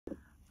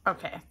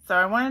Okay, so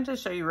I wanted to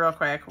show you real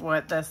quick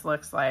what this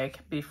looks like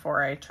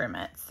before I trim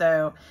it.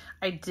 So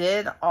I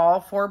did all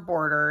 4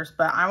 borders,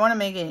 but I want to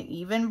make an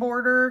even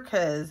border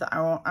because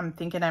I'm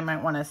thinking I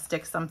might want to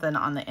stick something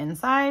on the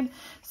inside.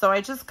 So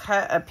I just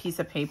cut a piece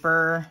of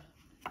paper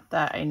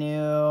that I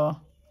knew,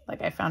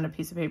 like I found a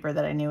piece of paper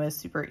that I knew was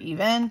super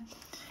even.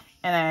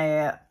 And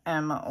I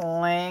am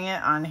laying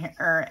it on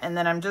here, and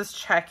then I'm just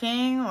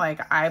checking, like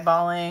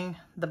eyeballing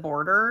the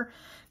border,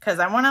 because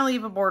I want to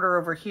leave a border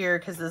over here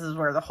because this is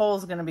where the hole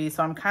is going to be.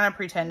 So I'm kind of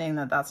pretending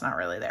that that's not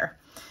really there.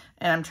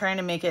 And I'm trying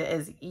to make it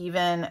as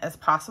even as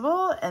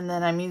possible. And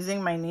then I'm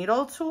using my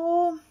needle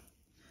tool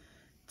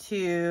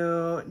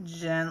to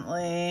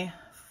gently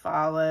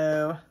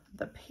follow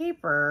the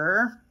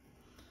paper.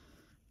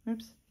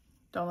 Oops,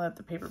 don't let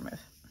the paper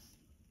move.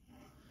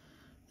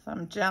 So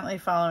I'm gently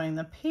following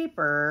the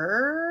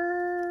paper.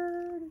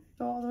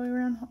 Go all the way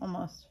around,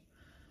 almost.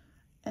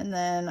 And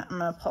then I'm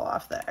gonna pull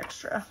off the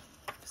extra.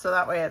 So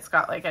that way it's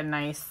got like a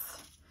nice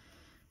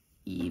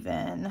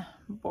even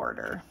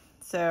border.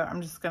 So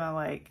I'm just gonna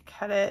like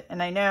cut it.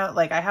 And I know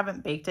like I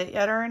haven't baked it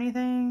yet or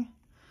anything.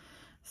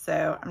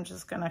 So I'm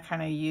just gonna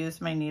kind of use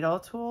my needle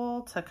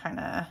tool to kind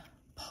of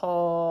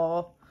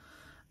pull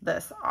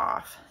this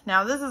off.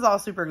 Now this is all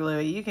super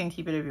gluey. You can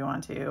keep it if you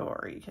want to,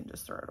 or you can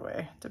just throw it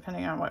away,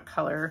 depending on what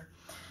color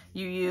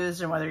you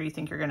used and whether you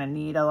think you're gonna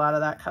need a lot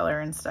of that color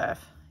and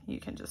stuff. You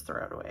can just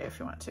throw it away if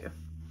you want to.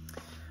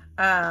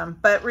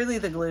 But really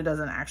the glue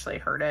doesn't actually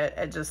hurt it.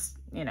 It just,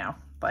 you know,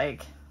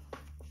 like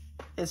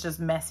it's just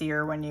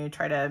messier when you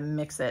try to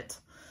mix it,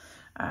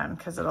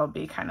 because it'll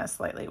be kind of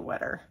slightly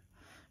wetter.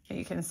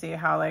 You can see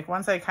how like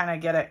once I kind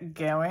of get it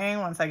going,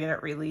 once I get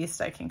it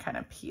released, I can kind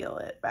of peel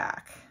it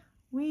back.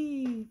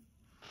 Whee!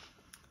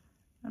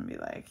 And be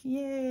like,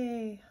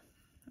 yay.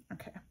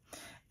 Okay.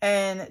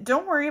 And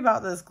don't worry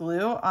about this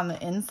glue on the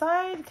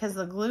inside, because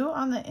the glue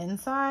on the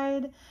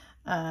inside,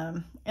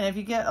 and if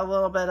you get a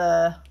little bit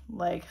of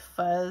like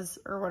fuzz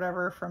or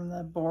whatever from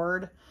the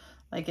board,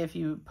 like if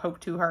you poke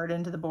too hard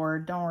into the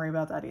board, don't worry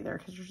about that either,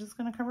 because you're just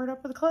going to cover it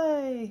up with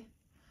clay.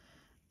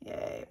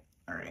 Yay.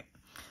 All right.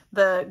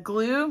 The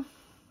glue,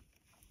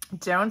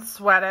 don't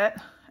sweat it.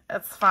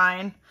 It's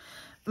fine.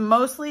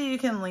 Mostly you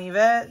can leave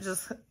it,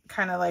 just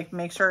kind of like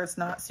make sure it's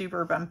not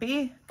super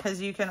bumpy,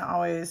 because you can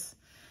always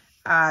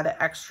add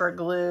extra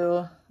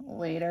glue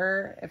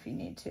later if you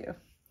need to.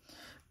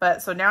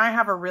 But so now I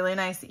have a really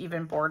nice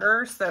even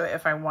border. So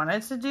if I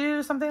wanted to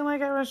do something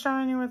like I was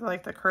showing you with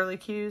like the curly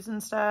cues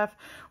and stuff,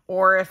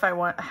 or if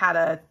I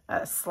had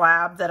a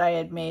slab that I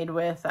had made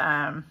with,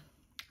 I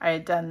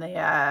had done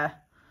the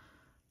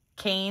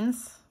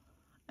canes,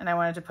 and I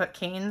wanted to put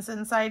canes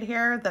inside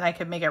here, then I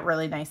could make it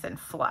really nice and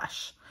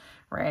flush.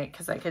 Right,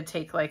 because I could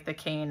take like the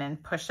cane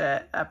and push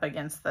it up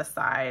against the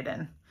side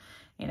and,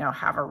 you know,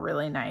 have a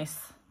really nice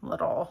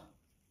little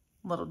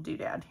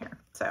doodad here.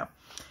 So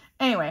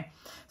anyway,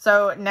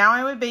 so now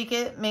I would bake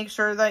it. Make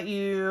sure that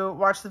you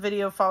watch the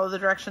video, follow the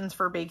directions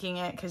for baking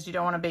it, because you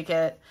don't want to bake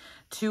it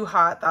too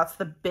hot. That's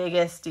the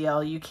biggest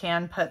deal. You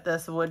can put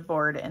this wood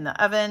board in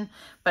the oven,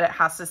 but it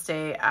has to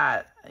stay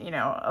at, you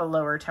know, a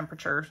lower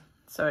temperature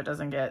so it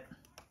doesn't get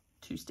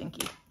too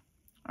stinky.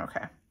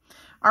 Okay.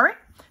 All right.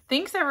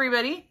 Thanks,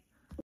 everybody.